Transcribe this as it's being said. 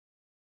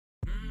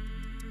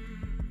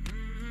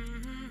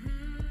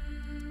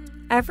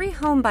Every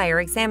home buyer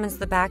examines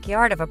the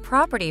backyard of a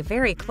property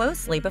very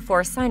closely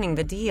before signing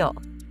the deal.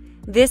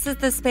 This is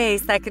the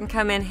space that can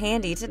come in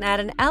handy to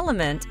add an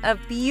element of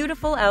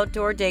beautiful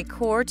outdoor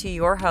decor to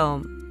your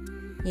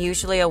home.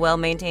 Usually a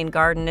well-maintained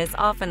garden is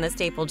often the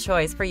staple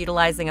choice for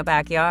utilizing a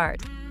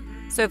backyard.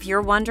 So if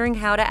you're wondering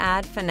how to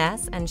add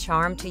finesse and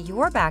charm to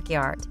your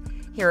backyard,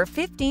 here are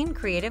 15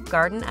 creative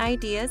garden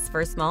ideas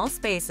for small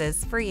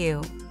spaces for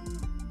you.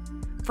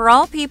 For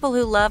all people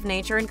who love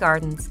nature and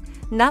gardens,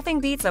 nothing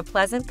beats a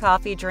pleasant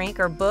coffee drink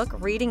or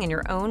book reading in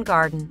your own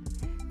garden.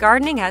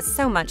 Gardening has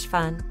so much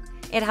fun.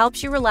 It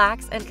helps you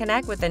relax and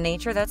connect with the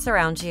nature that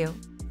surrounds you.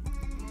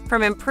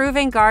 From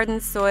improving garden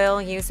soil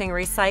using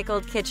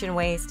recycled kitchen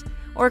waste,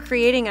 or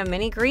creating a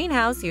mini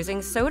greenhouse using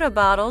soda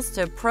bottles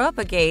to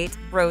propagate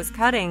rose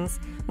cuttings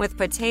with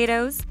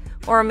potatoes,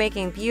 or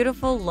making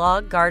beautiful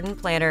log garden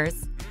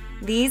planters,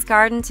 these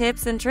garden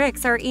tips and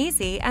tricks are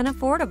easy and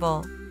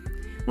affordable.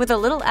 With a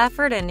little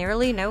effort and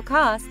nearly no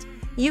cost,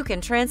 you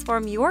can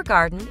transform your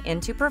garden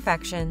into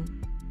perfection.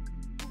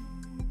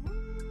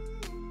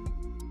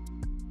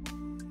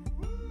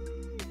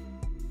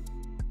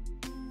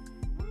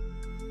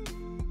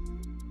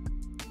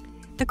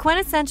 The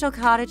quintessential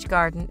cottage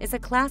garden is a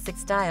classic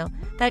style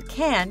that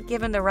can,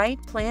 given the right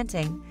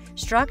planting,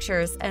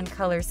 structures, and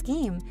color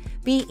scheme,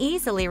 be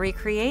easily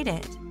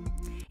recreated.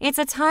 It's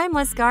a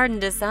timeless garden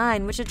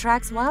design which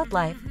attracts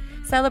wildlife,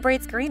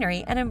 celebrates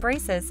greenery, and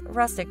embraces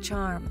rustic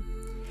charm.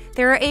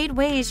 There are 8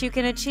 ways you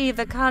can achieve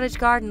the cottage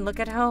garden look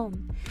at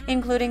home,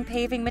 including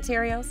paving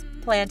materials,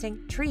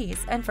 planting, trees,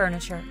 and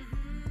furniture.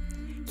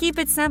 Keep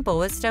it simple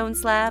with stone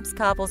slabs,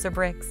 cobbles, or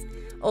bricks.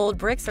 Old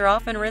bricks are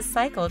often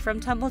recycled from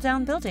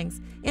tumble-down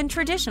buildings in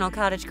traditional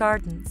cottage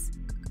gardens.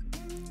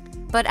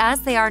 But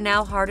as they are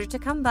now harder to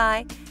come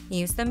by,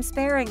 use them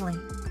sparingly.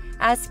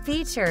 As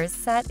features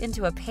set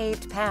into a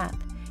paved path,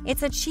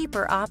 it's a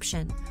cheaper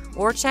option,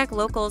 or check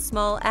local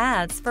small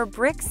ads for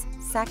bricks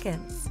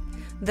seconds.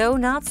 Though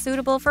not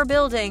suitable for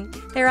building,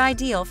 they're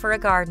ideal for a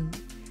garden.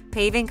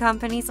 Paving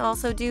companies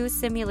also do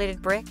simulated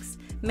bricks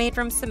made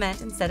from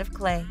cement instead of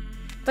clay,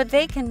 but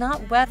they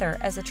cannot weather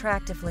as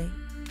attractively.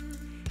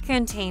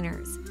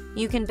 Containers.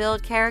 You can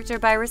build character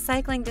by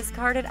recycling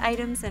discarded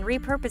items and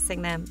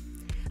repurposing them.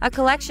 A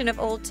collection of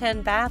old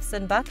tin baths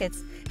and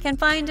buckets can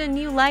find a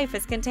new life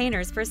as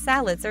containers for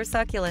salads or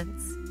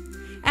succulents.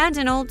 And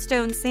an old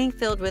stone sink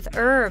filled with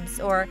herbs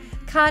or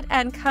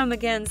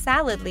cut-and-come-again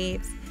salad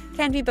leaves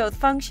can be both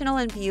functional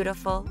and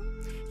beautiful.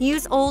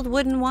 Use old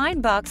wooden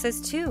wine boxes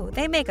too.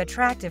 They make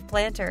attractive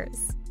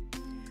planters.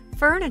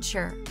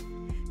 Furniture.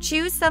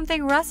 Choose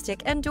something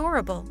rustic and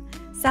durable.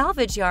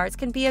 Salvage yards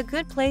can be a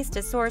good place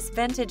to source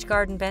vintage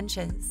garden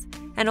benches,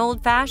 and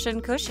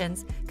old-fashioned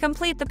cushions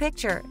complete the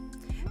picture.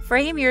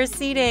 Frame your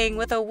seating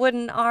with a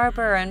wooden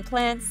arbor and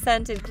plant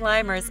scented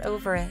climbers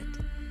over it.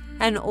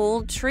 An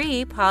old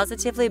tree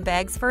positively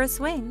begs for a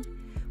swing,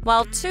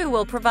 while 2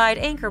 will provide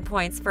anchor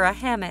points for a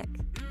hammock.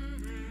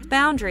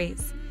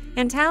 Boundaries.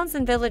 In towns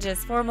and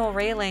villages, formal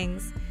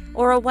railings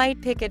or a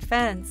white picket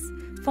fence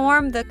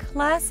form the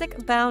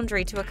classic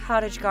boundary to a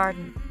cottage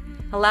garden,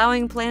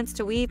 allowing plants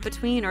to weave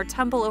between or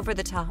tumble over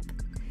the top.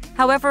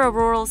 However, a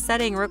rural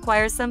setting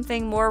requires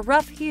something more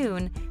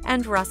rough-hewn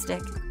and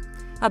rustic.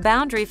 A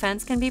boundary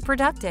fence can be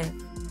productive,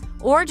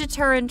 or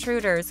deter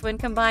intruders when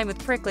combined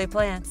with prickly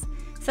plants,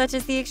 such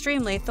as the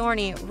extremely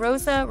thorny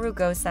Rosa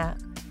rugosa.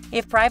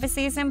 If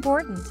privacy is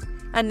important,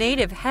 a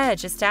native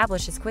hedge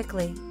establishes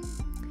quickly.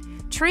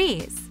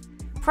 Trees.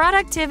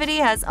 Productivity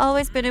has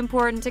always been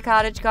important to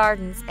cottage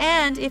gardens,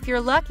 and if you're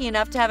lucky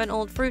enough to have an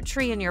old fruit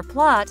tree in your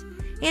plot,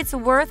 it's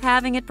worth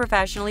having it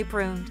professionally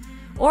pruned,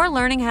 or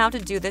learning how to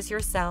do this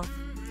yourself,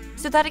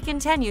 so that it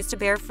continues to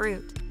bear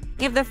fruit.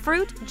 If the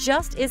fruit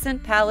just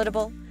isn't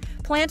palatable,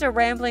 plant a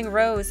rambling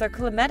rose or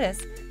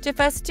clematis to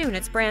festoon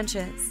its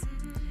branches.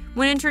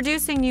 When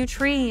introducing new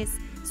trees,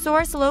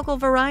 source local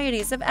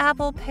varieties of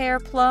apple, pear,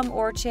 plum,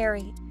 or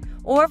cherry,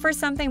 or for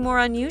something more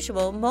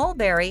unusual,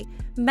 mulberry,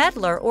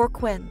 medlar, or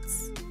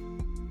quince.